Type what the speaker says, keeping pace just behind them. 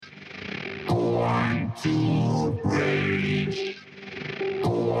Right.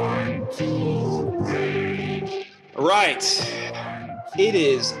 It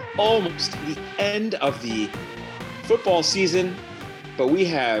is almost the end of the football season, but we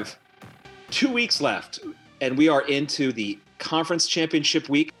have 2 weeks left, and we are into the conference championship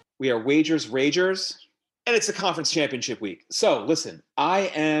week. We are Wagers Ragers, and it's the conference championship week. So listen,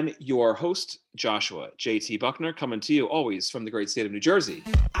 I am your host, Joshua JT Buckner, coming to you always from the great state of New Jersey.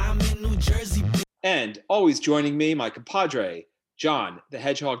 I'm in New Jersey. And always joining me, my compadre, John, the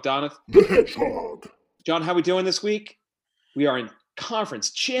Hedgehog Donath. The Hedgehog. John, how are we doing this week? We are in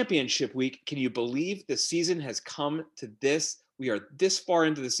conference championship week. Can you believe the season has come to this? We are this far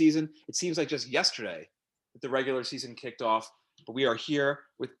into the season. It seems like just yesterday that the regular season kicked off, but we are here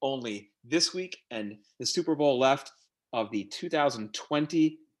with only this week and the Super Bowl left of the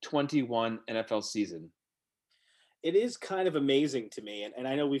 2020-21 NFL season. It is kind of amazing to me, and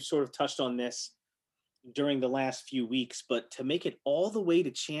I know we've sort of touched on this during the last few weeks, but to make it all the way to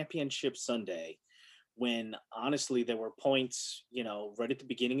Championship Sunday, when honestly there were points, right at the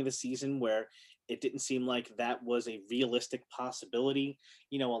beginning of the season where it didn't seem like that was a realistic possibility.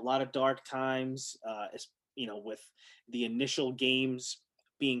 A lot of dark times, with the initial games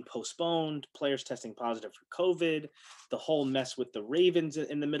being postponed, players testing positive for COVID, the whole mess with the Ravens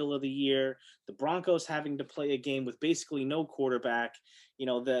in the middle of the year, the Broncos having to play a game with basically no quarterback.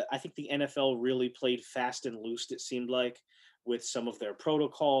 I think the NFL really played fast and loose, it seemed like, with some of their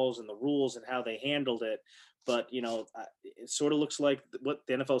protocols and the rules and how they handled it. But, it sort of looks like what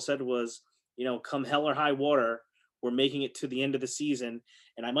the NFL said was, come hell or high water, we're making it to the end of the season.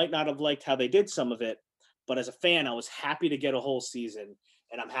 And I might not have liked how they did some of it, but as a fan, I was happy to get a whole season.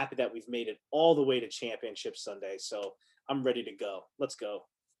 And I'm happy that we've made it all the way to Championship Sunday. So I'm ready to go. Let's go.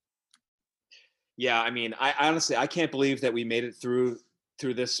 Yeah, I mean, I honestly can't believe that we made it through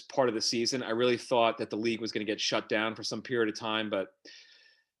this part of the season. I really thought that the league was going to get shut down for some period of time, but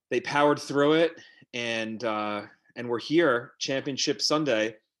they powered through it, and we're here, Championship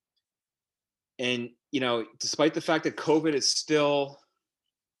Sunday. And despite the fact that COVID is still,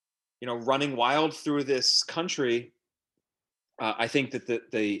 running wild through this country, I think that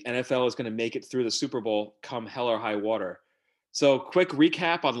the NFL is going to make it through the Super Bowl come hell or high water. So quick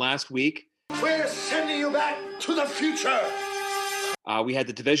recap on last week. We're sending you back to the future. We had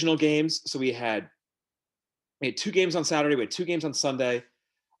the divisional games. So we had 2 games on Saturday. We had 2 games on Sunday.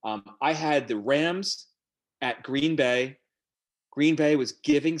 I had the Rams at Green Bay. Green Bay was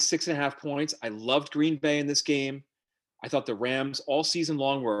giving 6.5 points. I loved Green Bay in this game. I thought the Rams all season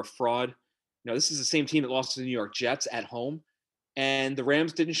long were a fraud. This is the same team that lost to the New York Jets at home. And the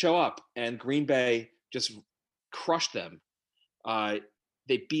Rams didn't show up. And Green Bay just crushed them.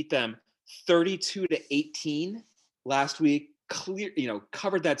 They beat them 32-18 last week.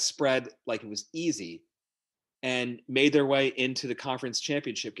 Covered that spread like it was easy and made their way into the conference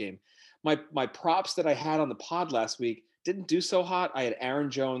championship game. My props that I had on the pod last week didn't do so hot. I had Aaron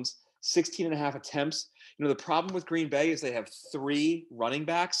Jones, 16.5 attempts. The problem with Green Bay is they have 3 running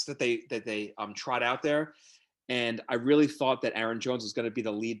backs that they trot out there. And I really thought that Aaron Jones was going to be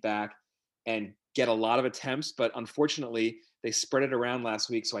the lead back and get a lot of attempts. But unfortunately, they spread it around last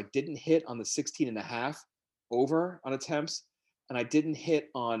week. So I didn't hit on the 16.5 over on attempts. And I didn't hit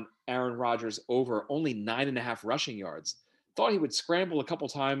on Aaron Rodgers over only 9.5 rushing yards. Thought he would scramble a couple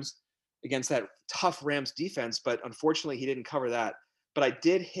times against that tough Rams defense, but unfortunately he didn't cover that. But I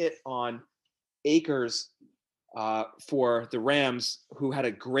did hit on Akers for the Rams, who had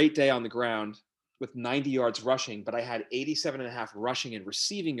a great day on the ground with 90 yards rushing, but I had 87.5 rushing and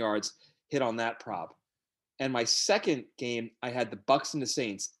receiving yards hit on that prop. And my second game, I had the Bucs and the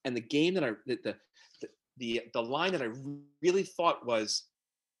Saints, and the game that the line that I really thought was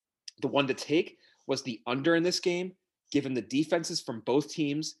the one to take was the under in this game, given the defenses from both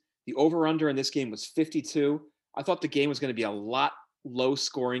teams. The over-under in this game was 52. I thought the game was going to be a lot low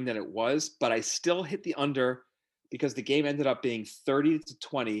scoring than it was, but I still hit the under because the game ended up being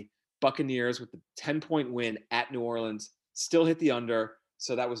 30-20. Buccaneers with the 10-point win at New Orleans still hit the under,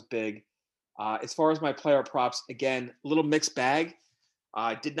 so that was big. As far as my player props, again, a little mixed bag.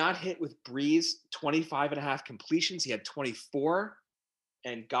 Did not hit with Breeze, 25.5 completions. He had 24.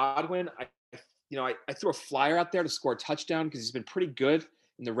 And Godwin, I threw a flyer out there to score a touchdown because he's been pretty good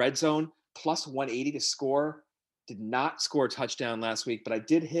in the red zone, plus 180 to score. Did not score a touchdown last week, but I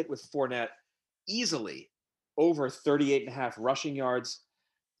did hit with Fournette easily over 38.5 rushing yards.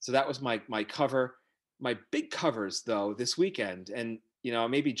 So that was my cover. My big covers, though, this weekend, and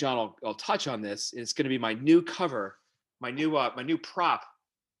maybe John will touch on this. It's going to be my new cover. My new prop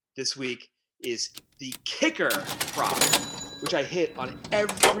this week is the kicker prop, which I hit on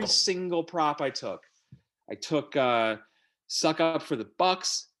every single prop I took. I took Suck Up for the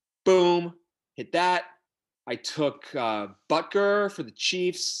Bucks. Boom, hit that. I took Butker for the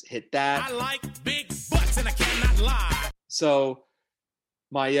Chiefs. Hit that. I like big butts and I cannot lie. So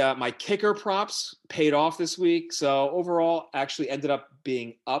my kicker props paid off this week. So overall, actually ended up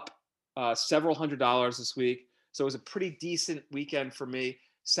being up several $100s this week. So it was a pretty decent weekend for me.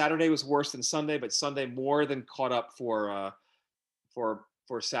 Saturday was worse than Sunday, but Sunday more than caught up for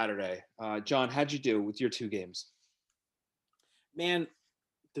Saturday. John, how'd you do with your two games? Man,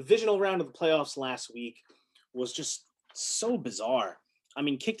 divisional round of the playoffs last week was just so bizarre. I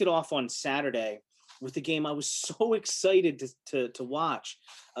mean, kicked it off on Saturday with the game I was so excited to watch.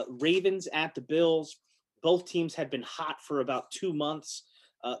 Ravens at the Bills. Both teams had been hot for about 2 months.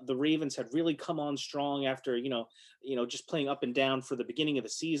 The Ravens had really come on strong after, just playing up and down for the beginning of the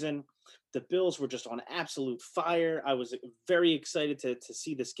season. The Bills were just on absolute fire. I was very excited to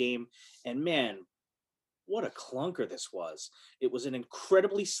see this game. And man, what a clunker this was. It was an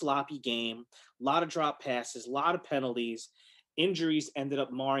incredibly sloppy game. A lot of drop passes, a lot of penalties. Injuries ended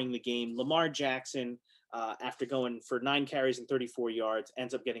up marring the game. Lamar Jackson, after going for 9 carries and 34 yards,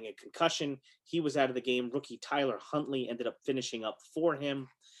 ends up getting a concussion. He was out of the game. Rookie Tyler Huntley ended up finishing up for him.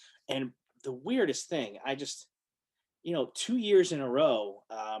 And the weirdest thing, 2 years in a row,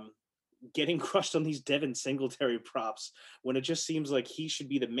 getting crushed on these Devin Singletary props when it just seems like he should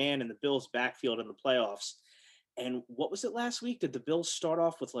be the man in the Bills' backfield in the playoffs. And what was it last week? Did the Bills start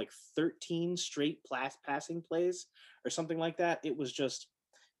off with like 13 straight passing plays or something like that? It was just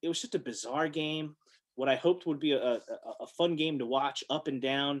a bizarre game. What I hoped would be a fun game to watch up and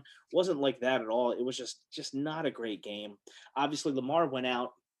down wasn't like that at all. It was just not a great game. Obviously, Lamar went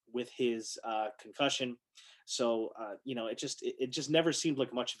out with his concussion. So, it just never seemed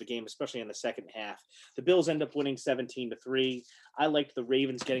like much of a game, especially in the second half. The Bills end up winning 17-3. I liked the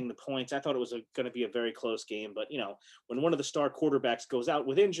Ravens getting the points. I thought it was going to be a very close game. But, when one of the star quarterbacks goes out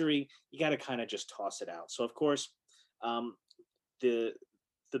with injury, you got to kind of just toss it out. So, of course, the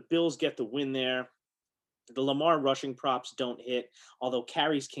Bills get the win there. The Lamar rushing props don't hit, although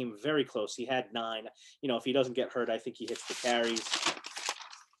carries came very close. He had 9. If he doesn't get hurt, I think he hits the carries.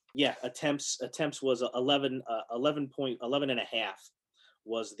 Yeah, attempts was 11 and a half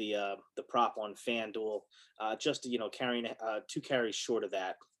was the prop on FanDuel. Just carrying 2 carries short of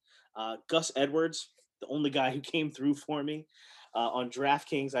that. Gus Edwards, the only guy who came through for me on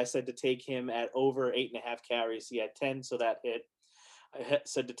DraftKings, I said to take him at over 8.5 carries. He had 10, so that hit. I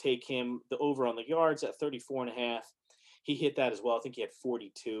said to take him the over on the yards at 34.5. He hit that as well. I think he had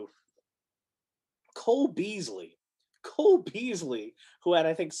 42. Cole Beasley, who had,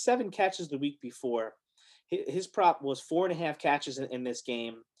 I think, 7 catches the week before. His prop was 4.5 catches in this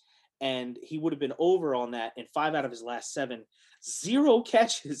game, and he would have been over on that in 5 out of his last 7. 0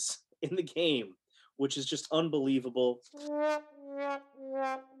 catches in the game, which is just unbelievable.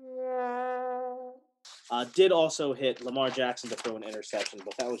 Did also hit Lamar Jackson to throw an interception,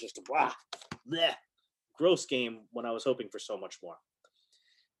 but that was just a gross game when I was hoping for so much more.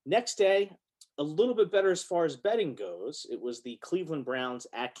 Next day, a little bit better as far as betting goes. It was the Cleveland Browns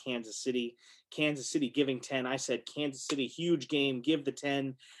at Kansas City. Kansas City giving 10. I said Kansas City, huge game, give the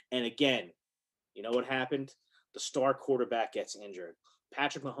 10. And again, you know what happened? The star quarterback gets injured.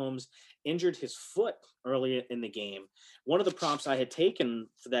 Patrick Mahomes injured his foot earlier in the game. One of the prompts I had taken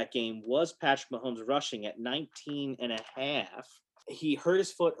for that game was Patrick Mahomes rushing at 19.5. He hurt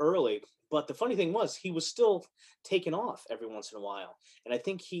his foot early, but the funny thing was he was still taken off every once in a while. And I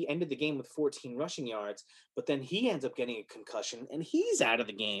think he ended the game with 14 rushing yards, but then he ends up getting a concussion and he's out of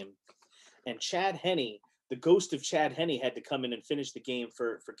the game. And Chad Henne, the ghost of Chad Henne, had to come in and finish the game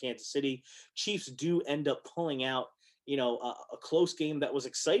for Kansas City. Chiefs do end up pulling out, a close game that was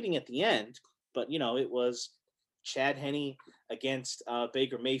exciting at the end, but, it was Chad Henne against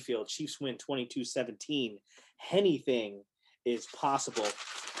Baker Mayfield. Chiefs win 22-17. Henne thing is possible.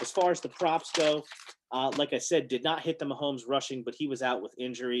 As far as the props go, like I said, did not hit the Mahomes rushing, but he was out with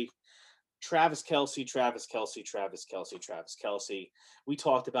injury. Travis Kelce. We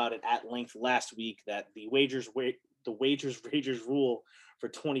talked about it at length last week that the wagers rule for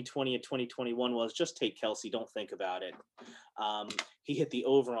 2020 and 2021 was just take Kelce, don't think about it. He hit the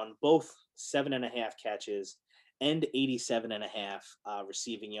over on both 7.5 catches and 87.5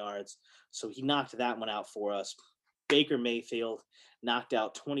 receiving yards. So he knocked that one out for us. Baker Mayfield knocked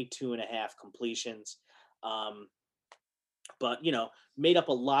out 22.5 completions. But, made up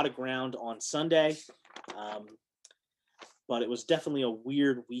a lot of ground on Sunday. But it was definitely a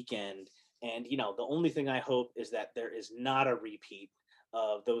weird weekend. And, the only thing I hope is that there is not a repeat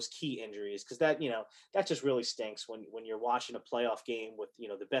of those key injuries, because that that just really stinks when you're watching a playoff game with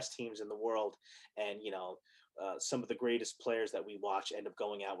the best teams in the world, and some of the greatest players that we watch end up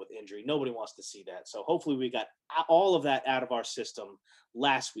going out with injury. Nobody wants to see that. So hopefully we got all of that out of our system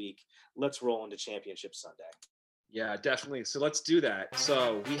last week. Let's roll into Championship Sunday. Yeah, definitely. So let's do that.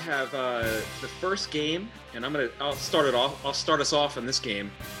 So we have the first game, and I'll start it off. I'll start us off in this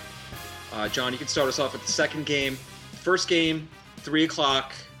game. John, you can start us off with the second game. First game,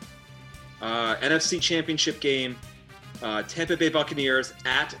 3:00, NFC Championship game. Tampa Bay Buccaneers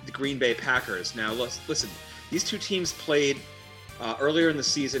at the Green Bay Packers. Now, listen, these two teams played earlier in the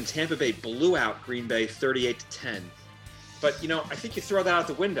season. Tampa Bay blew out Green Bay 38-10. But, I think you throw that out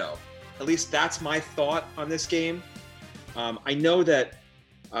the window. At least that's my thought on this game. I know that,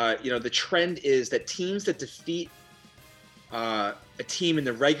 the trend is that teams that defeat a team in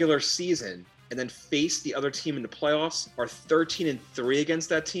the regular season and then face the other team in the playoffs are 13-3 against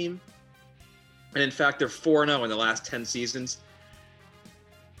that team. And in fact, they're 4-0 in the last 10 seasons.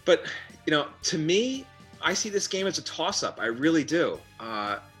 But, to me, I see this game as a toss-up. I really do.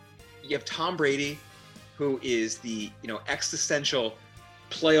 You have Tom Brady, who is the, existential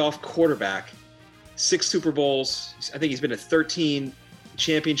playoff quarterback, 6 Super Bowls. I think he's been to 13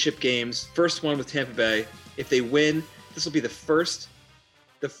 championship games. First one with Tampa Bay. If they win, this will be the first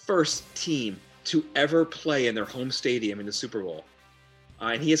team to ever play in their home stadium in the Super Bowl.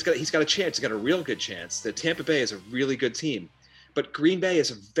 And he's got a chance. He's got a real good chance. The Tampa Bay is a really good team, but Green Bay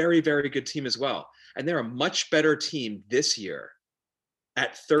is a very, very good team as well. And they're a much better team this year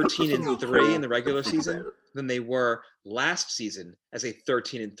at 13-3 in the regular season than they were last season as a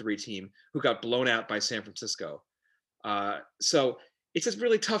 13-3 team who got blown out by San Francisco. So it's a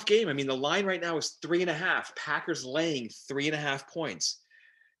really tough game. I mean, the line right now is 3.5. Packers laying 3.5 points.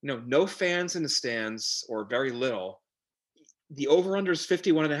 No fans in the stands, or very little. The over-under is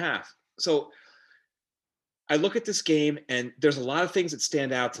 51.5. So I look at this game, and there's a lot of things that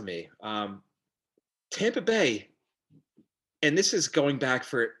stand out to me. Tampa Bay, and this is going back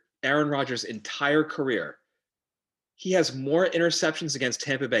for Aaron Rodgers' entire career, he has more interceptions against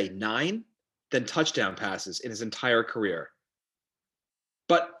Tampa Bay, 9, than touchdown passes in his entire career.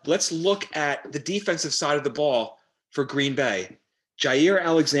 But let's look at the defensive side of the ball for Green Bay. Jair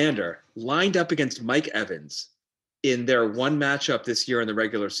Alexander lined up against Mike Evans in their one matchup this year in the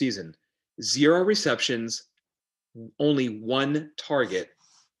regular season. 0 receptions, only 1 target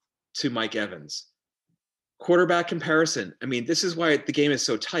to Mike Evans. Quarterback comparison. I mean, this is why the game is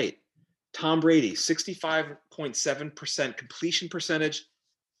so tight. Tom Brady, 65.7% completion percentage.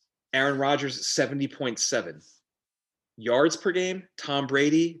 Aaron Rodgers, 70.7. Yards per game, Tom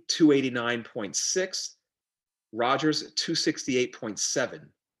Brady, 289.6. Rodgers, 268.7.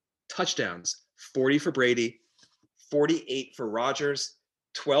 Touchdowns, 40 for Brady, 48 for Rodgers,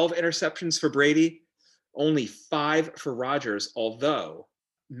 12 interceptions for Brady, only 5 for Rodgers, although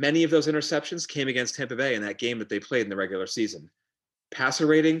many of those interceptions came against Tampa Bay in that game that they played in the regular season. Passer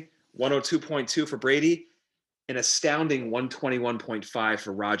rating, 102.2 for Brady, an astounding 121.5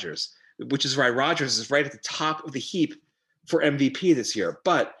 for Rodgers, which is why Rodgers is right at the top of the heap for MVP this year.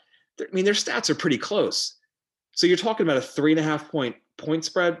 But, their stats are pretty close. So you're talking about a 3.5 point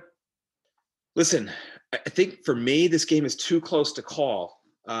spread. Listen, I think for me, this game is too close to call.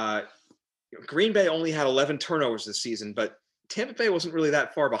 Green Bay only had 11 turnovers this season, but Tampa Bay wasn't really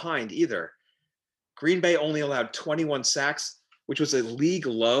that far behind either. Green Bay only allowed 21 sacks, which was a league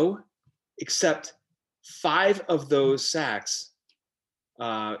low, except 5 of those sacks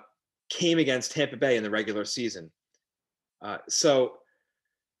came against Tampa Bay in the regular season. So,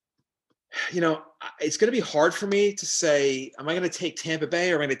 it's going to be hard for me to say, am I going to take Tampa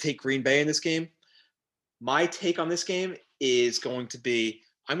Bay or am I going to take Green Bay in this game? My take on this game is going to be,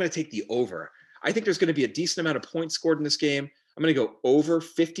 I'm going to take the over. I think there's going to be a decent amount of points scored in this game. I'm going to go over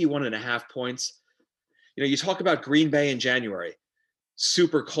 51.5 points. You talk about Green Bay in January,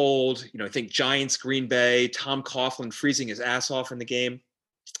 super cold. I think Giants, Green Bay, Tom Coughlin freezing his ass off in the game.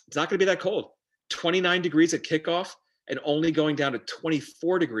 It's not going to be that cold. 29 degrees at kickoff and only going down to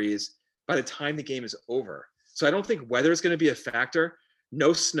 24 degrees by the time the game is over. So I don't think weather is going to be a factor.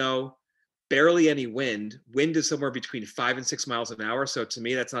 No snow, barely any wind. Wind is somewhere between 5 and 6 miles an hour. So to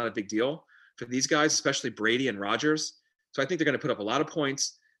me, that's not a big deal for these guys, especially Brady and Rodgers. So I think they're going to put up a lot of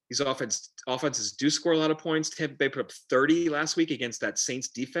points. These offenses do score a lot of points. Tampa Bay put up 30 last week against that Saints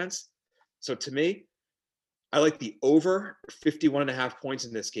defense. So to me, I like the over 51.5 points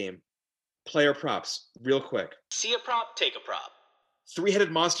in this game. Player props, real quick. See a prop, take a prop.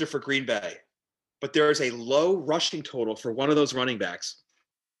 3-headed monster for Green Bay, but there is a low rushing total for one of those running backs.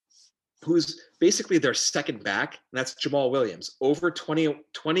 who's basically their second back, and that's Jamal Williams, over 20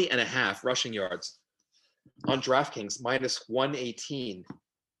 and a half rushing yards on DraftKings, minus 118.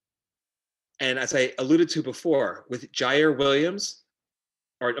 And as I alluded to before, with Jair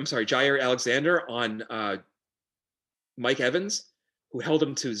Alexander on Mike Evans, who held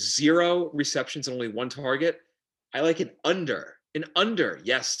him to 0 receptions and only 1 target, I like an under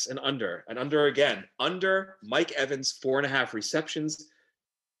again, under Mike Evans, 4.5 receptions.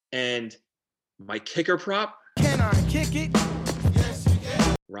 And my kicker prop, Can I kick it? Yes, you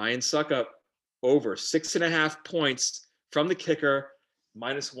can. Ryan Suckup, over 6.5 points from the kicker,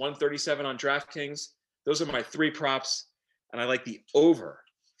 minus 137 on DraftKings. Those are my 3 props. And I like the over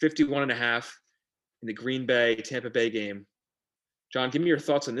 51.5 in the Green Bay, Tampa Bay game. John, give me your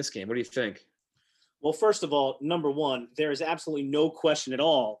thoughts on this game. What do you think? Well, first of all, number one, there is absolutely no question at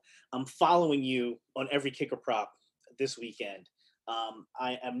all. I'm following you on every kicker prop this weekend.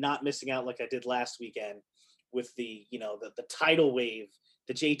 I am not missing out like I did last weekend with the tidal wave,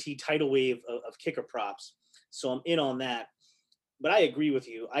 the JT tidal wave of kicker props. So I'm in on that. But I agree with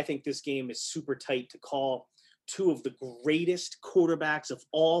you. I think this game is super tight to call. 2 of the greatest quarterbacks of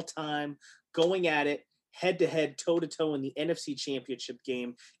all time going at it head-to-head, toe-to-toe in the NFC Championship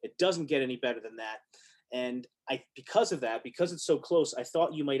game. It doesn't get any better than that. And because it's so close, I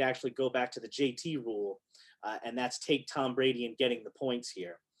thought you might actually go back to the JT rule, and that's take Tom Brady and getting the points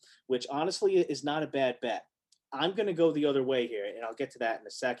here, which honestly is not a bad bet. I'm going to go the other way here, and I'll get to that in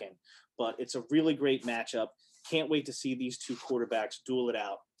a second. But it's a really great matchup. Can't wait to see these 2 quarterbacks duel it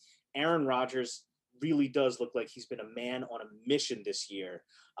out. Aaron Rodgers really does look like he's been a man on a mission this year,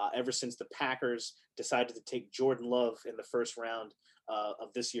 ever since the Packers decided to take Jordan Love in the first round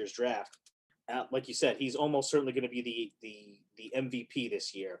of this year's draft. Like you said, he's almost certainly going to be the MVP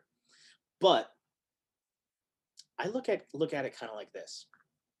this year. But I look at it kind of like this.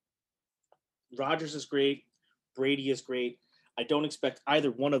 Rodgers is great. Brady is great. I don't expect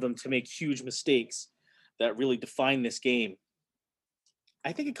either one of them to make huge mistakes that really define this game.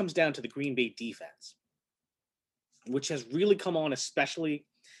 I think it comes down to the Green Bay defense, which has really come on, especially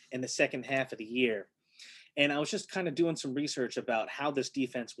in the second half of the year. And I was just kind of doing some research about how this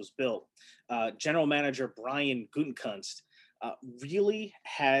defense was built. General Manager Brian Gutekunst really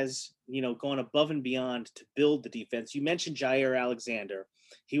has, gone above and beyond to build the defense. You mentioned Jair Alexander.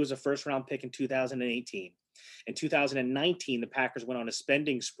 He was a first-round pick in 2018. In 2019, the Packers went on a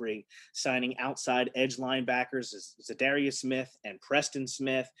spending spree, signing outside edge linebackers Zadarius Smith and Preston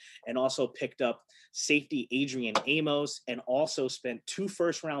Smith, and also picked up safety Adrian Amos, and also spent 2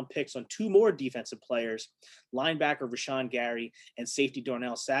 first-round picks on 2 more defensive players, linebacker Rashawn Gary and safety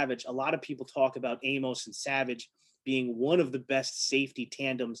Darnell Savage. A lot of people talk about Amos and Savage being one of the best safety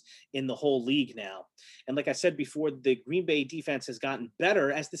tandems in the whole league now. And like I said before, the Green Bay defense has gotten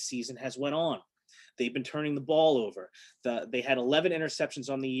better as the season has went on. They've been turning the ball over. They had 11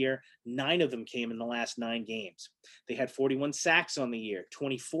 interceptions on the year. 9 of them came in the last 9 games. They had 41 sacks on the year.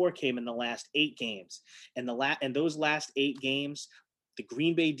 24 came in the last 8 games. And those last 8 games, the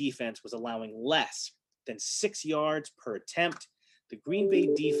Green Bay defense was allowing less than 6 yards per attempt. The Green Bay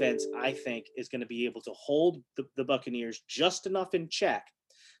defense, I think, is going to be able to hold the Buccaneers just enough in check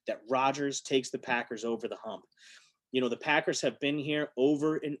that Rodgers takes the Packers over the hump. The Packers have been here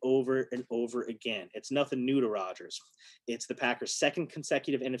over and over and over again. It's nothing new to Rodgers. It's the Packers' 2nd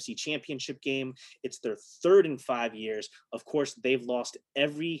consecutive NFC Championship game. It's their 3rd in 5 years. Of course, they've lost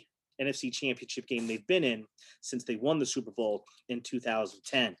every NFC Championship game they've been in since they won the Super Bowl in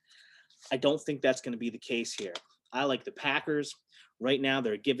 2010. I don't think that's going to be the case here. I like the Packers. Right now,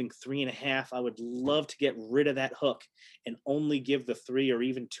 they're giving 3.5. I would love to get rid of that hook and only give the 3 or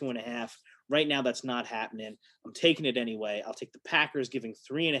even 2.5. Right now, that's not happening. I'm taking it anyway. I'll take the Packers giving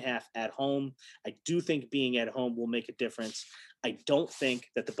 3.5 at home. I do think being at home will make a difference. I don't think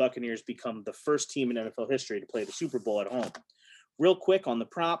that the Buccaneers become the first team in NFL history to play the Super Bowl at home. Real quick on the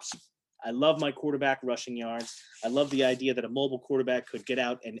props, I love my quarterback rushing yards. I love the idea that a mobile quarterback could get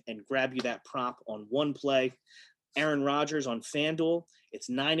out and grab you that prop on one play. Aaron Rodgers on FanDuel, it's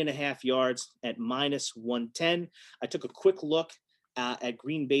 9.5 yards at minus 110. I took a quick look at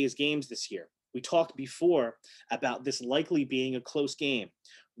Green Bay's games this year. We talked before about this likely being a close game.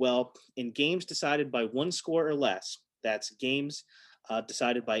 Well, in games decided by 1 score or less, that's games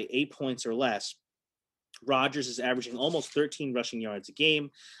decided by 8 points or less, Rodgers is averaging almost 13 rushing yards a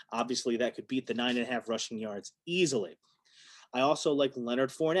game. Obviously, that could beat the 9.5 rushing yards easily. I also like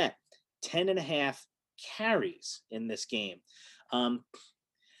Leonard Fournette, 10.5 carries in this game.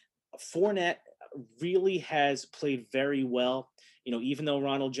 Fournette really has played very well. Even though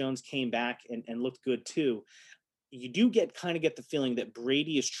Ronald Jones came back and looked good too, you do get the feeling that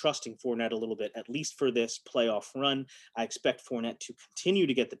Brady is trusting Fournette a little bit, at least for this playoff run. I expect Fournette to continue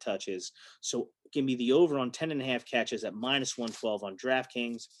to get the touches. So give me the over on 10.5 catches at -112 on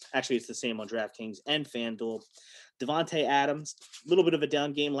DraftKings. Actually, it's the same on DraftKings and FanDuel. Devontae Adams, a little bit of a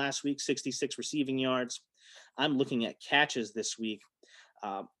down game last week, 66 receiving yards. I'm looking at catches this week.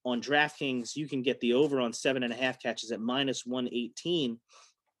 On DraftKings, you can get the over on 7.5 catches at -118.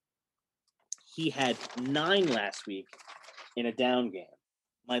 He had 9 last week in a down game.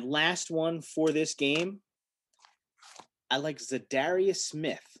 My last one for this game, I like Zadarius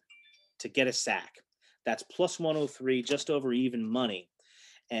Smith to get a sack. That's +103, just over even money.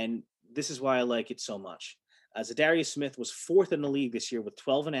 And this is why I like it so much. Zadarius Smith was 4th in the league this year with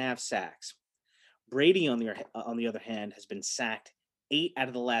 12.5 sacks. Brady, on the other hand, has been sacked 8 out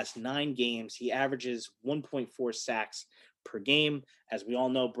of the last 9 games. He averages 1.4 sacks per game. As we all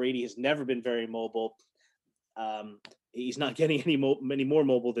know, Brady has never been very mobile. He's not getting any more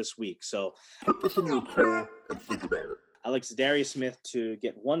mobile this week. So Put this in your car and think about it. I like Zadarius Smith to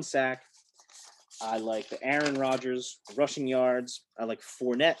get 1 sack. I like the Aaron Rodgers rushing yards. I like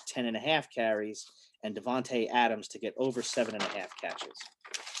Fournette 10.5 carries, and Devontae Adams to get over 7.5 catches.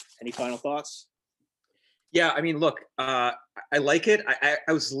 Any final thoughts? Yeah, I mean, look, I like it.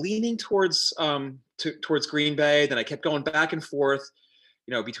 I was leaning towards Green Bay, then I kept going back and forth,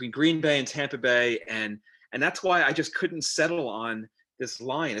 between Green Bay and Tampa Bay, and that's why I just couldn't settle on this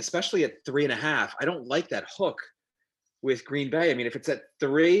line, especially at 3.5. I don't like that hook with Green Bay. I mean, if it's at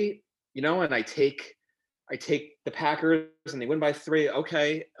 3, and I take the Packers and they win by 3,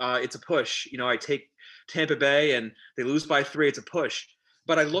 okay, it's a push. I take Tampa Bay and they lose by 3, it's a push.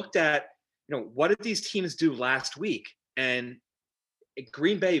 But I looked at, what did these teams do last week? And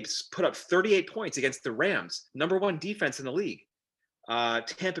Green Bay put up 38 points against the Rams, number 1 defense in the league.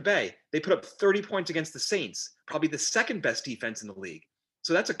 Tampa Bay, they put up 30 points against the Saints, probably the 2nd best defense in the league.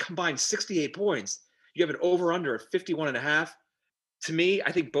 So that's a combined 68 points. You have an over-under of 51.5. To me,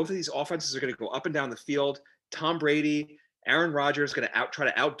 I think both of these offenses are going to go up and down the field. Tom Brady, Aaron Rodgers going to try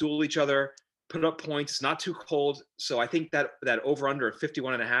to outduel each other, put up points. It's not too cold. So I think that over-under of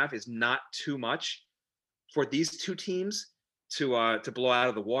 51.5 is not too much for these two teams to blow out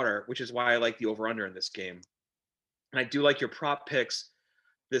of the water, which is why I like the over-under in this game. And I do like your prop picks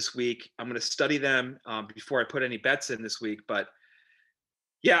this week. I'm going to study them before I put any bets in this week. But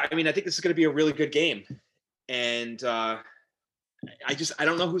yeah, I mean, I think this is going to be a really good game. And I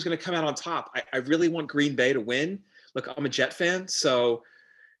don't know who's going to come out on top. I really want Green Bay to win. Look, I'm a Jet fan. So,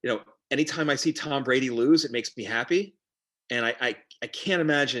 anytime I see Tom Brady lose, it makes me happy. And I can't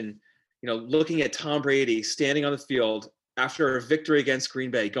imagine, looking at Tom Brady standing on the field after a victory against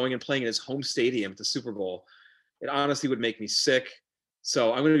Green Bay, going and playing in his home stadium at the Super Bowl. It honestly would make me sick.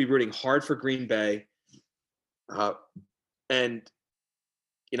 So I'm going to be rooting hard for Green Bay. And I'm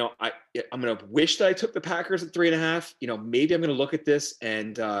going to wish that I took the Packers at 3.5. Maybe I'm going to look at this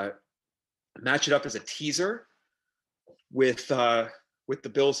and match it up as a teaser with the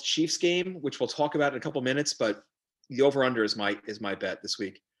Bills Chiefs game, which we'll talk about in a couple minutes. But the over/under is my bet this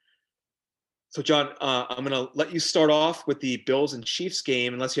week. So, John, I'm going to let you start off with the Bills and Chiefs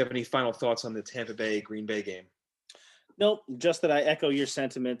game, unless you have any final thoughts on the Tampa Bay Green Bay game. Nope, just that I echo your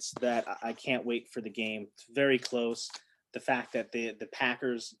sentiments that I can't wait for the game. It's very close. The fact that the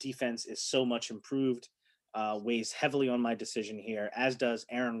Packers defense is so much improved weighs heavily on my decision here, as does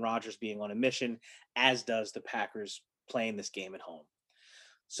Aaron Rodgers being on a mission, as does the Packers playing this game at home.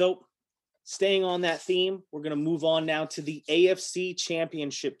 So staying on that theme, we're going to move on now to the AFC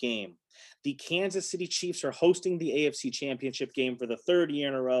Championship game. The Kansas City Chiefs are hosting the AFC Championship game for the 3rd year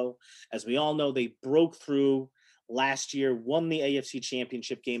in a row. As we all know, they broke through last year, won the AFC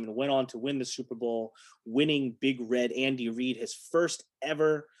Championship game, and went on to win the Super Bowl, winning Big Red Andy Reid his first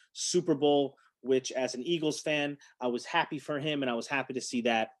ever Super Bowl, which as an Eagles fan, I was happy for him, and I was happy to see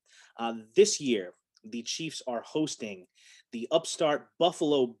that. This year, the Chiefs are hosting the upstart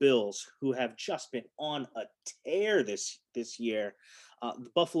Buffalo Bills, who have just been on a tear this year.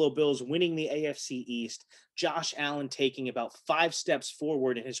 The Buffalo Bills winning the AFC East, Josh Allen taking about 5 steps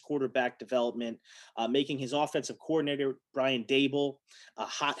forward in his quarterback development, making his offensive coordinator, Brian Daboll, a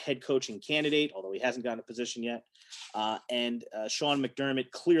hot head coaching candidate, although he hasn't gotten a position yet, and Sean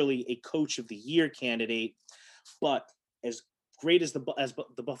McDermott, clearly a coach of the year candidate. But as great as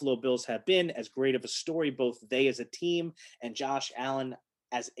the Buffalo Bills have been, as great of a story both they as a team and Josh Allen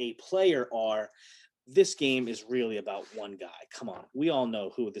as a player are, this game is really about one guy. Come on. We all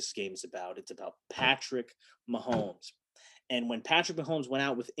know who this game is about. It's about Patrick Mahomes. And when Patrick Mahomes went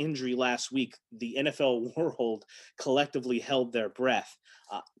out with injury last week, the NFL world collectively held their breath.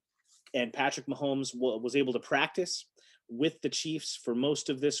 And Patrick Mahomes was able to practice with the Chiefs for most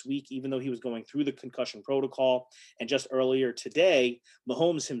of this week, even though he was going through the concussion protocol. And just earlier today,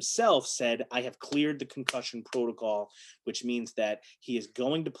 Mahomes himself said, I have cleared the concussion protocol, which means that he is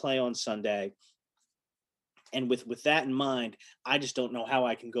going to play on Sunday. And with that in mind, I just don't know how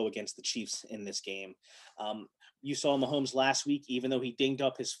I can go against the Chiefs in this game. You saw Mahomes last week, even though he dinged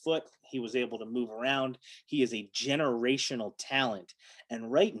up his foot, he was able to move around. He is a generational talent.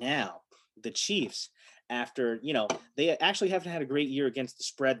 And right now, the Chiefs, after, they actually haven't had a great year against the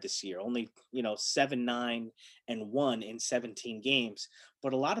spread this year, only, 7-9-1 in 17 games.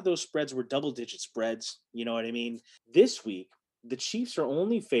 But a lot of those spreads were double-digit spreads. You know what I mean? This week, the Chiefs are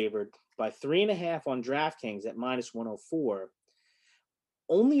only favored by 3.5 on DraftKings at -104.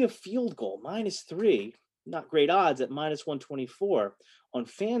 Only a field goal, -3. Not great odds at -124 on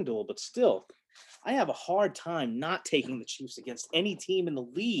FanDuel, but still, I have a hard time not taking the Chiefs against any team in the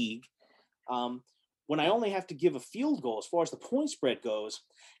league when I only have to give a field goal as far as the point spread goes.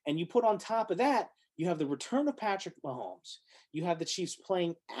 And you put on top of that, you have the return of Patrick Mahomes. You have the Chiefs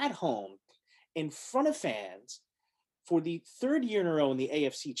playing at home in front of fans for the third year in a row in the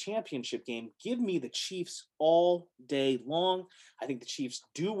AFC Championship game. Give me the Chiefs all day long. I think the Chiefs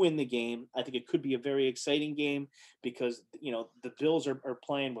do win the game. I think it could be a very exciting game because, the Bills are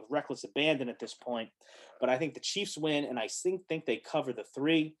playing with reckless abandon at this point. But I think the Chiefs win, and I think they cover the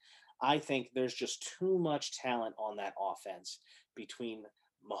 3. I think there's just too much talent on that offense between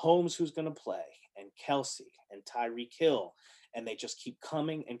Mahomes, who's going to play, and Kelsey and Tyreek Hill, and they just keep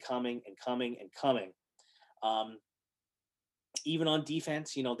coming and coming and coming and coming. Even on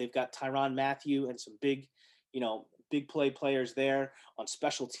defense, they've got Tyrann Mathieu and some big play players there. On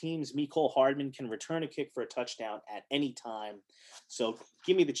special teams, Mecole Hardman can return a kick for a touchdown at any time. So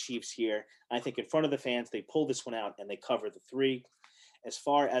give me the Chiefs here. I think in front of the fans, they pull this one out and they cover the 3. As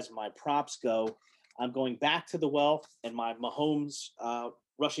far as my props go, I'm going back to the well and my Mahomes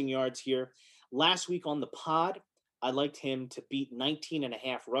rushing yards here. Last week on the pod, I liked him to beat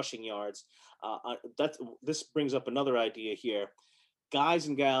 19.5 rushing yards. This brings up another idea here. Guys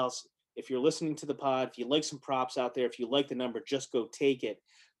and gals, if you're listening to the pod, if you like some props out there, if you like the number, just go take it.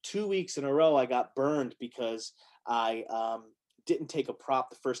 2 weeks in a row, I got burned because I didn't take a prop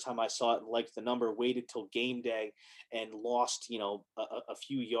the first time I saw it and liked the number, waited till game day and lost, a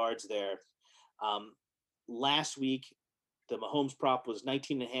few yards there. Last week, the Mahomes prop was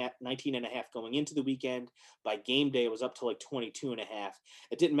 19.5 going into the weekend. By game day, it was up to like 22.5.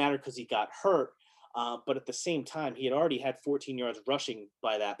 It didn't matter because he got hurt. But at the same time, he had already had 14 yards rushing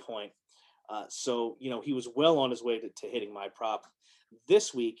by that point. So, he was well on his way to hitting my prop.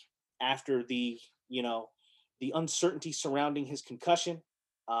 This week, after the uncertainty surrounding his concussion,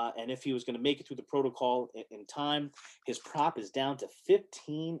 and if he was going to make it through the protocol in time, his prop is down to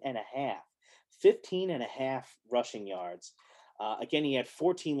 15.5 rushing yards. Again, he had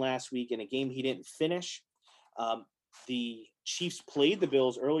 14 last week in a game he didn't finish. The Chiefs played the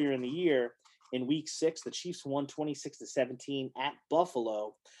Bills earlier in the year. In week 6, the Chiefs won 26-17 at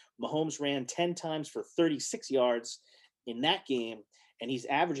Buffalo. Mahomes ran 10 times for 36 yards in that game, and he's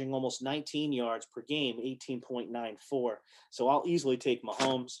averaging almost 19 yards per game, 18.94. So I'll easily take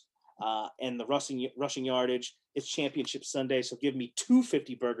Mahomes and the rushing yardage. It's Championship Sunday, so give me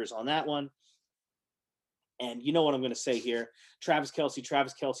 250 burgers on that one. And you know what I'm going to say here. Travis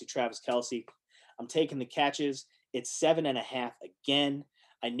Kelce. I'm taking the catches. It's 7.5 again.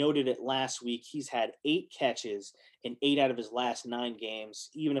 I noted it last week. He's had 8 catches in 8 out of his last 9 games.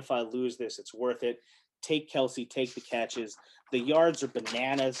 Even if I lose this, it's worth it. Take Kelce, take the catches. The yards are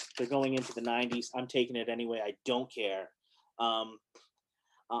bananas. They're going into the 90s. I'm taking it anyway. I don't care. On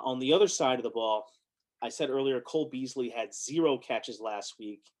the other side of the ball, I said earlier, Cole Beasley had 0 catches last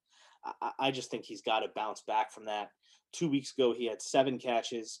week. I just think he's got to bounce back from that. 2 weeks ago, he had 7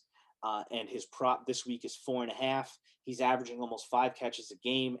 catches, and his prop this week is 4.5. He's averaging almost 5 catches a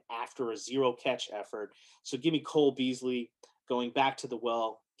game after a 0-catch effort. So give me Cole Beasley going back to the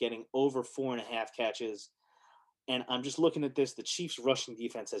well, getting over 4.5 catches. And I'm just looking at this. The Chiefs' rushing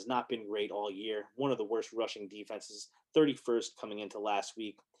defense has not been great all year. One of the worst rushing defenses, 31st coming into last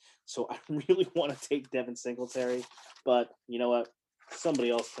week. So I really want to take Devin Singletary, but you know what? Somebody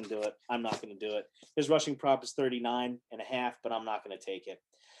else can do it. I'm not going to do it. His rushing prop is 39.5, but I'm not going to take it.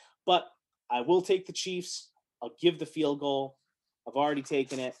 But I will take the Chiefs. I'll give the field goal. I've already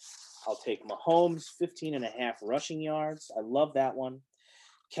taken it. I'll take Mahomes, 15.5 rushing yards. I love that one.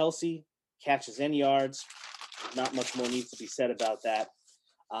 Kelsey catches and yards. Not much more needs to be said about that.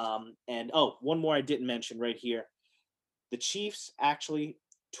 One more I didn't mention right here. The Chiefs actually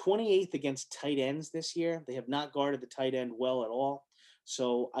 28th against tight ends this year. They have not guarded the tight end well at all.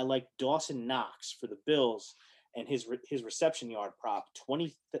 So I like Dawson Knox for the Bills and his reception yard prop,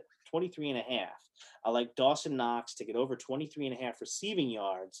 23.5. I like Dawson Knox to get over 23.5 receiving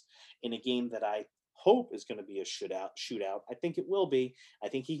yards in a game that I hope is going to be a shootout. I think it will be. I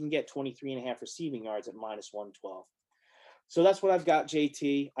think he can get 23.5 receiving yards at -112. So that's what I've got,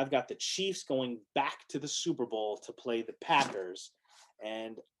 JT. I've got the Chiefs going back to the Super Bowl to play the Packers.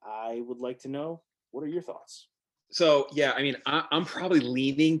 And I would like to know, what are your thoughts? So, yeah, I mean, I'm probably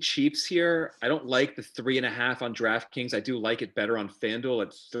leaning Chiefs here. I don't like the 3.5 on DraftKings. I do like it better on FanDuel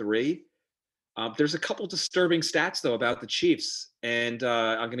at 3. There's a couple disturbing stats, though, about the Chiefs, and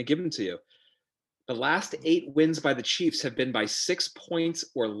I'm going to give them to you. The last 8 wins by the Chiefs have been by 6 points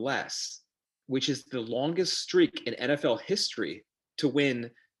or less, which is the longest streak in NFL history to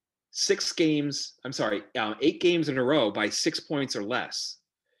win 8 games in a row by 6 points or less.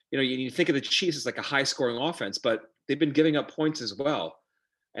 You know, you think of the Chiefs as like a high scoring offense, but they've been giving up points as well.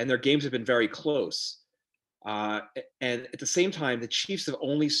 And their games have been very close. And at the same time, the Chiefs have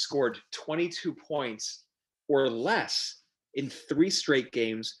only scored 22 points or less in 3 straight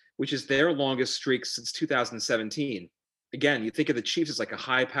games, which is their longest streak since 2017. Again, you think of the Chiefs as like a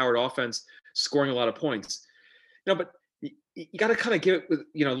high powered offense scoring a lot of points. No, but you got to kind of give it with,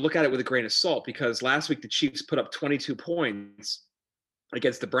 look at it with a grain of salt, because last week the Chiefs put up 22 points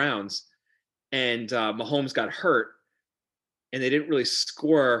against the Browns, and Mahomes got hurt, and they didn't really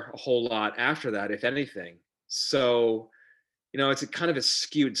score a whole lot after that, if anything. So, it's a kind of a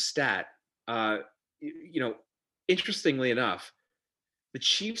skewed stat. Interestingly enough, the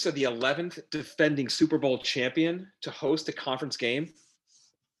Chiefs are the 11th defending Super Bowl champion to host a conference game.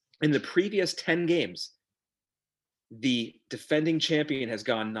 In the previous 10 games, the defending champion has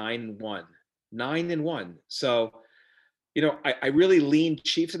gone 9-1. 9-1. So, I really lean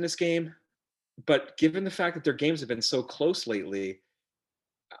Chiefs in this game, but given the fact that their games have been so close lately,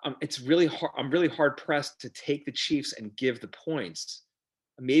 it's really hard. I'm really hard pressed to take the Chiefs and give the points.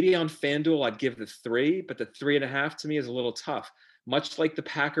 Maybe on FanDuel I'd give the 3, but the 3.5 to me is a little tough. Much like the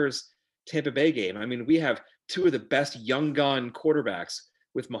Packers Tampa Bay game. I mean, we have 2 of the best young gun quarterbacks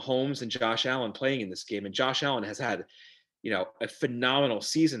with Mahomes and Josh Allen playing in this game, and Josh Allen has had, a phenomenal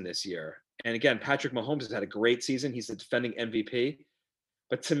season this year. And again, Patrick Mahomes has had a great season. He's the defending MVP.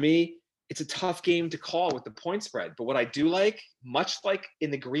 But to me, it's a tough game to call with the point spread. But what I do like, much like in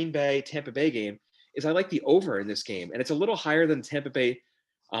the Green Bay Tampa Bay game, is I like the over in this game. And it's a little higher than the Tampa Bay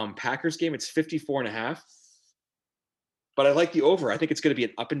Packers game. It's 54.5. But I like the over. I think it's going to be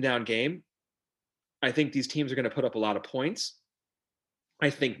an up and down game. I think these teams are going to put up a lot of points.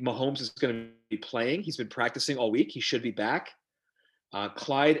 I think Mahomes is going to be playing. He's been practicing all week. He should be back.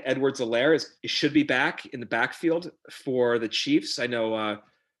 Clyde Edwards-Helaire should be back in the backfield for the Chiefs. I know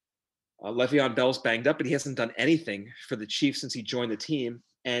Le'Veon Bell's banged up, but he hasn't done anything for the Chiefs since he joined the team.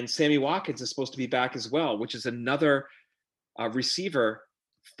 And Sammy Watkins is supposed to be back as well, which is another receiver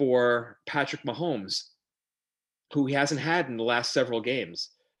for Patrick Mahomes, who he hasn't had in the last several games.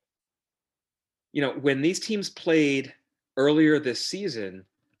 When these teams played earlier this season,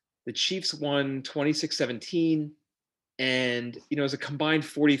 the Chiefs won 26-17, and, it was a combined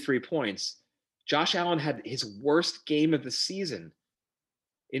 43 points. Josh Allen had his worst game of the season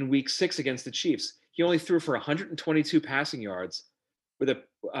in week 6 against the Chiefs. He only threw for 122 passing yards with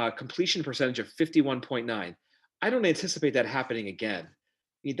a completion percentage of 51.9. I don't anticipate that happening again.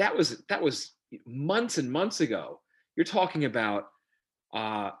 I mean, that was months and months ago. You're talking about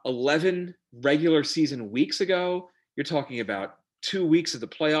 11 regular season weeks ago. You're talking about 2 weeks of the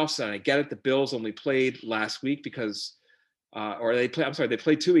playoffs. And I get it, the Bills only played last week because they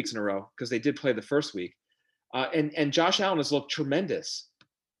played 2 weeks in a row because they did play the first week. And Josh Allen has looked tremendous.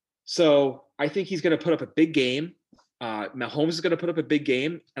 So I think he's going to put up a big game. Mahomes is going to put up a big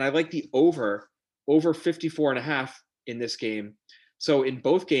game. And I like the over 54.5 in this game. So in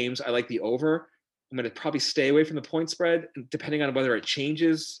both games, I like the over. I'm going to probably stay away from the point spread, depending on whether it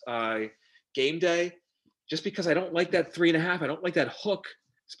changes game day, just because I don't like that 3.5. I don't like that hook,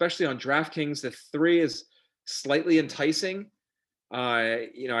 especially on DraftKings. The 3 is slightly enticing.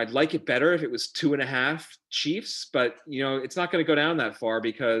 I'd like it better if it was 2.5 Chiefs, but it's not going to go down that far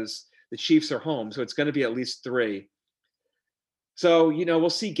because the Chiefs are home. So it's going to be at least 3. So, we'll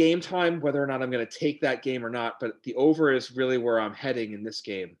see game time, whether or not I'm going to take that game or not, but the over is really where I'm heading in this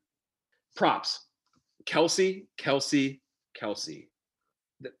game. Props. Kelce.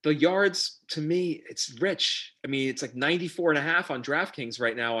 The yards, to me, it's rich. I mean, it's like 94.5 on DraftKings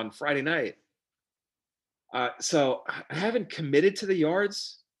right now on Friday night. So I haven't committed to the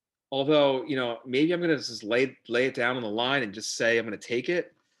yards, although, maybe I'm going to just lay it down on the line and just say I'm going to take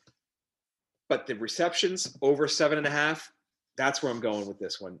it. But the receptions over 7.5, That's where I'm going with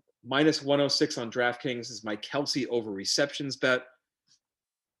this one. Minus 106 on DraftKings is my Kelsey over receptions bet.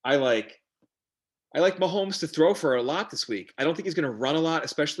 I like Mahomes to throw for a lot this week. I don't think he's going to run a lot,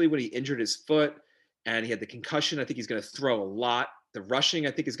 especially when he injured his foot and he had the concussion. I think he's going to throw a lot. The rushing,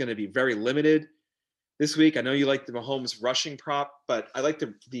 I think, is going to be very limited this week. I know you like the Mahomes rushing prop, but I like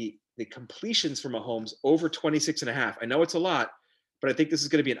the completions for Mahomes over 26.5. I know it's a lot, but I think this is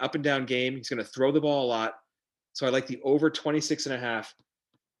going to be an up and down game. He's going to throw the ball a lot. So I like the over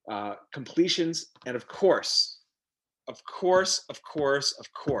 26.5 completions. And of course,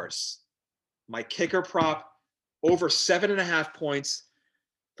 my kicker prop over 7.5 points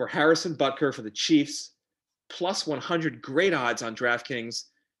for Harrison Butker for the Chiefs, plus 100 great odds on DraftKings.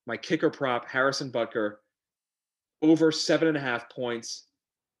 My kicker prop, Harrison Butker, over 7.5 points.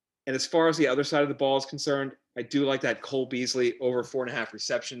 And as far as the other side of the ball is concerned, I do like that Cole Beasley over 4.5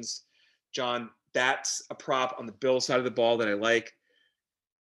 receptions. John, that's a prop on the Bills side of the ball that I like.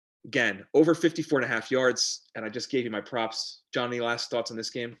 Again, over 54.5 yards, and I just gave you my props. John, any last thoughts on this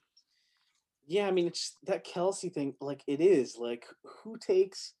game? Yeah, I mean, it's that Kelsey thing. Like, it is like, who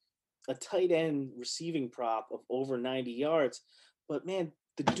takes a tight end receiving prop of over 90 yards? But man,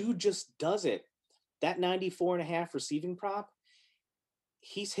 the dude just does it. That 94.5 receiving prop,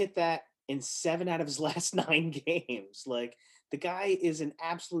 he's hit that in 7 out of his last 9 games. Like, the guy is an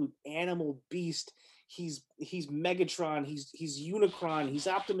absolute animal beast. He's Megatron. He's Unicron. He's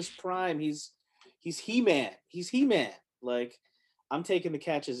Optimus Prime. He's He-Man. He's He-Man. Like, I'm taking the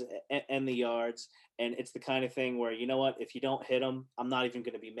catches and the yards, and it's the kind of thing where, you know what, if you don't hit him, I'm not even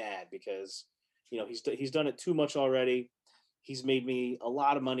going to be mad because, you know, he's done it too much already. He's made me a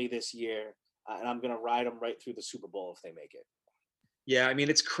lot of money this year, and I'm going to ride him right through the Super Bowl if they make it. Yeah, I mean,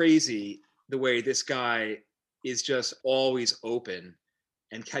 it's crazy the way this guy is just always open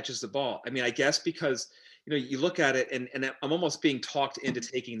and catches the ball. I mean, I guess because, you know, you look at it, and I'm almost being talked into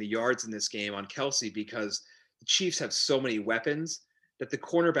taking the yards in this game on Kelsey because the Chiefs have so many weapons that the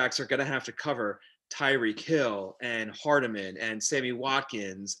cornerbacks are going to have to cover Tyreek Hill and Hardeman and Sammy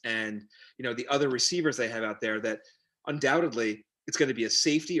Watkins and, you know, the other receivers they have out there that undoubtedly it's going to be a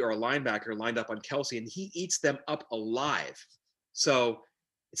safety or a linebacker lined up on Kelsey, and he eats them up alive. So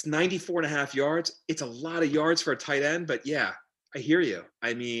it's 94.5 yards. It's a lot of yards for a tight end, but yeah, I hear you.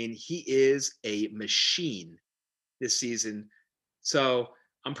 I mean, he is a machine this season. So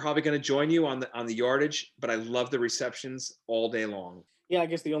I'm probably going to join you on the yardage, but I love the receptions all day long. Yeah, I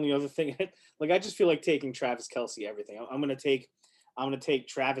guess the only other thing, like, I just feel like taking Travis Kelsey everything. I'm going to take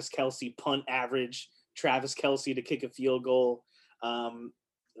Travis Kelsey punt average, Travis Kelsey to kick a field goal.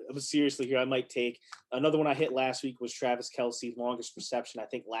 But seriously here, I might take another one I hit last week was Travis Kelsey longest reception. I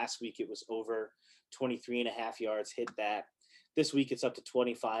think last week it was over 23.5 yards. Hit that. This week it's up to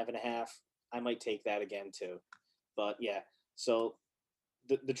 25.5. I might take that again too. But yeah, so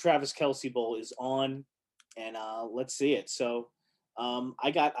the Travis Kelsey Bowl is on, and let's see it. So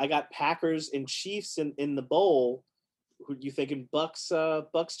I got Packers and Chiefs in the bowl. Who you thinking? Bucks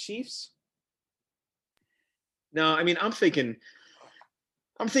Chiefs? No, I mean, I'm thinking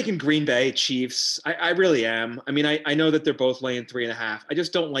Green Bay Chiefs. I really am. I mean, I know that they're both laying 3.5. I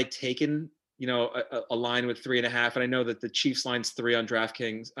just don't like taking, you know, a line with 3.5. And I know that the Chiefs line's 3 on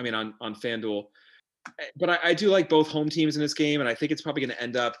DraftKings. I mean, on FanDuel. But I do like both home teams in this game, and I think it's probably going to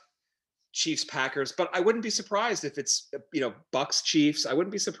end up Chiefs Packers. But I wouldn't be surprised if it's, you know, Bucks Chiefs. I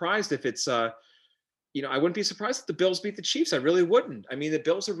wouldn't be surprised if it's you know, I wouldn't be surprised if the Bills beat the Chiefs. I really wouldn't. I mean, the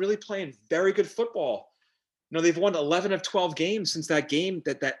Bills are really playing very good football. You know, they've won 11 of 12 games since that game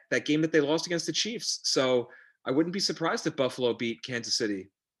that game that they lost against the Chiefs. So I wouldn't be surprised if Buffalo beat Kansas City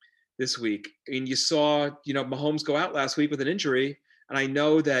this week. I mean, you saw, you know, Mahomes go out last week with an injury, and I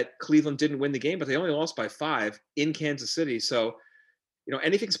know that Cleveland didn't win the game, but they only lost by 5 in Kansas City. So, you know,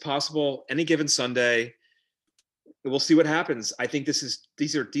 anything's possible any given Sunday. We'll see what happens. I think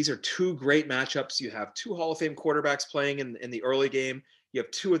these are 2 great matchups. You have 2 Hall of Fame quarterbacks playing in the early game. You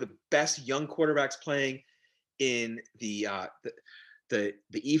have 2 of the best young quarterbacks playing in the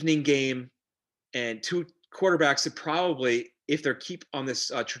evening game, and 2 quarterbacks that probably, if they keep on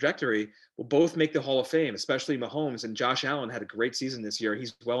this trajectory, will both make the Hall of Fame, especially Mahomes. And Josh Allen had a great season this year.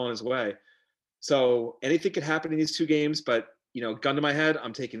 He's well on his way. So anything could happen in these 2 games, but, you know, gun to my head,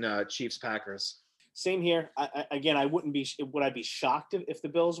 I'm taking Chiefs Packers. Same here. Would I be shocked if the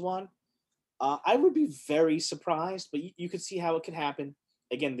Bills won? I would be very surprised, but you could see how it could happen.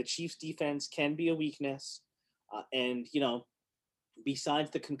 Again, the Chiefs defense can be a weakness. And, you know,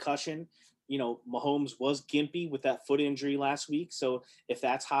 besides the concussion, you know, Mahomes was gimpy with that foot injury last week. So if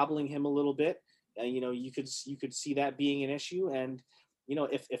that's hobbling him a little bit, you know, you could see that being an issue. And, you know,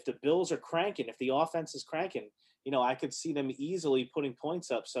 if the Bills are cranking, if the offense is cranking, I could see them easily putting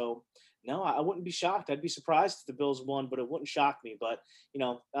points up. So no, I wouldn't be shocked. I'd be surprised if the Bills won, but it wouldn't shock me. But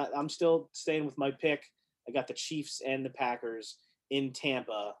I'm still staying with my pick. I got the Chiefs and the Packers in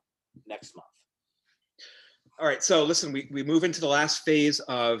Tampa next month. All right, so listen, we move into the last phase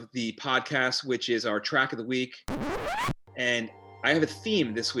of the podcast, which is our track of the week. And I have a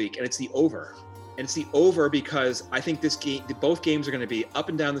theme this week, and it's the over. And it's the over because I think both games are going to be up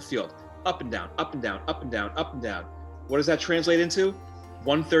and down the field. Up and down, up and down, up and down, up and down. What does that translate into?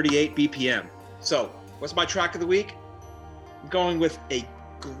 138 BPM. So what's my track of the week? I'm going with a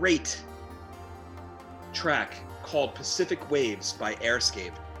great track called Pacific Waves by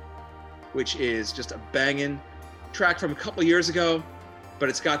Airscape, which is just a banging track from a couple of years ago, but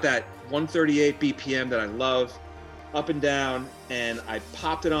it's got that 138 BPM that I love, up and down, and I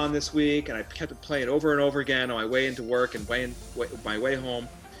popped it on this week, and I kept it playing over and over again on my way into work and my way home.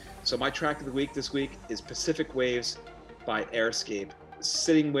 So my track of the week this week is Pacific Waves by Airscape,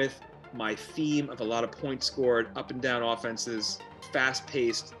 sitting with my theme of a lot of points scored, up and down offenses,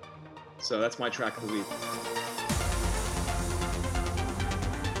 fast-paced. So that's my track of the week.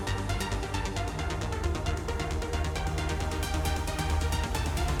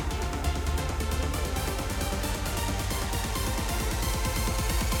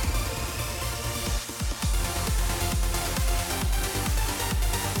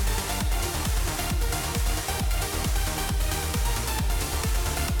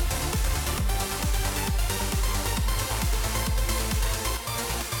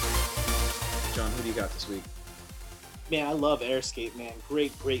 This week? Man, I love Airscape, man.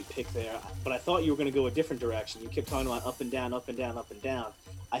 Great pick there. But I thought you were going to go a different direction. You kept talking about up and down, up and down, up and down.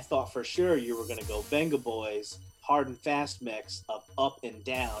 I thought for sure you were going to go Venga Boys, hard and fast mix of up and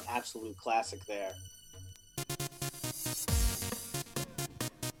down. Absolute classic there.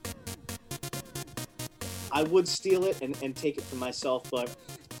 I would steal it and take it for myself, but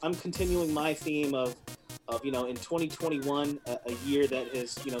I'm continuing my theme of in 2021, a year that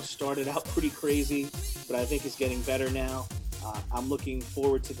has, started out pretty crazy, but I think is getting better now. I'm looking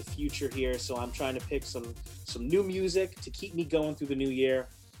forward to the future here, so I'm trying to pick some new music to keep me going through the new year.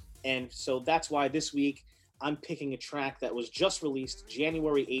 And so that's why this week I'm picking a track that was just released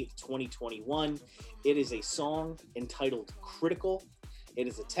January 8th, 2021. It is a song entitled Critical. It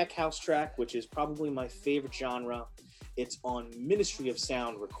is a tech house track, which is probably my favorite genre. It's on Ministry of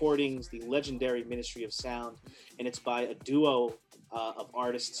Sound Recordings, the legendary Ministry of Sound, and it's by a duo of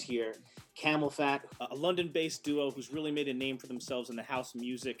artists here. Camel Fat, a London-based duo who's really made a name for themselves in the house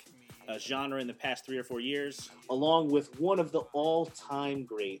music genre in the past 3 or 4 years, along with one of the all-time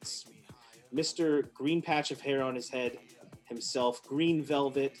greats, Mr. Green Patch of Hair on his head himself, Green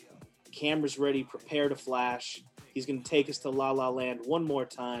Velvet, cameras ready, prepare to flash. He's going to take us to La La Land one more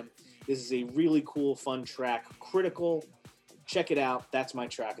time. This is a really cool, fun track. Critical. Check it out. That's my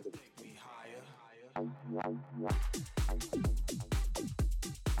track of the week.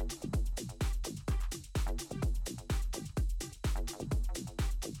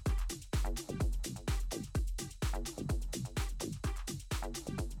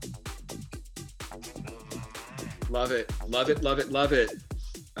 Love it. Love it. Love it. Love it.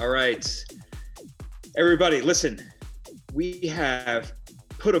 All right. Everybody, listen. We have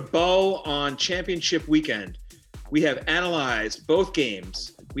put a bow on championship weekend. We have analyzed both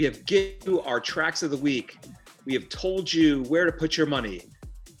games. We have given you our tracks of the week. We have told you where to put your money.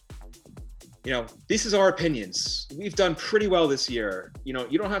 This is our opinions. We've done pretty well this year. You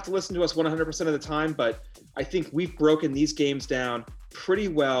don't have to listen to us 100% of the time, but I think we've broken these games down pretty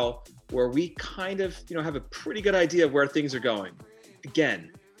well where we kind of, have a pretty good idea of where things are going.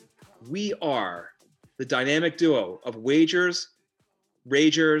 Again, we are the dynamic duo of wagers,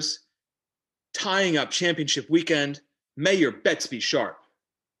 ragers, tying up championship weekend. May your bets be sharp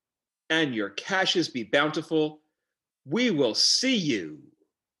and your cashes be bountiful. We will see you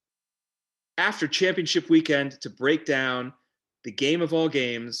after championship weekend to break down the game of all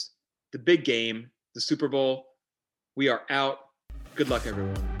games, the big game, the Super Bowl. We are out. Good luck,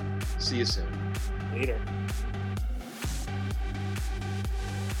 everyone. See you soon. Later.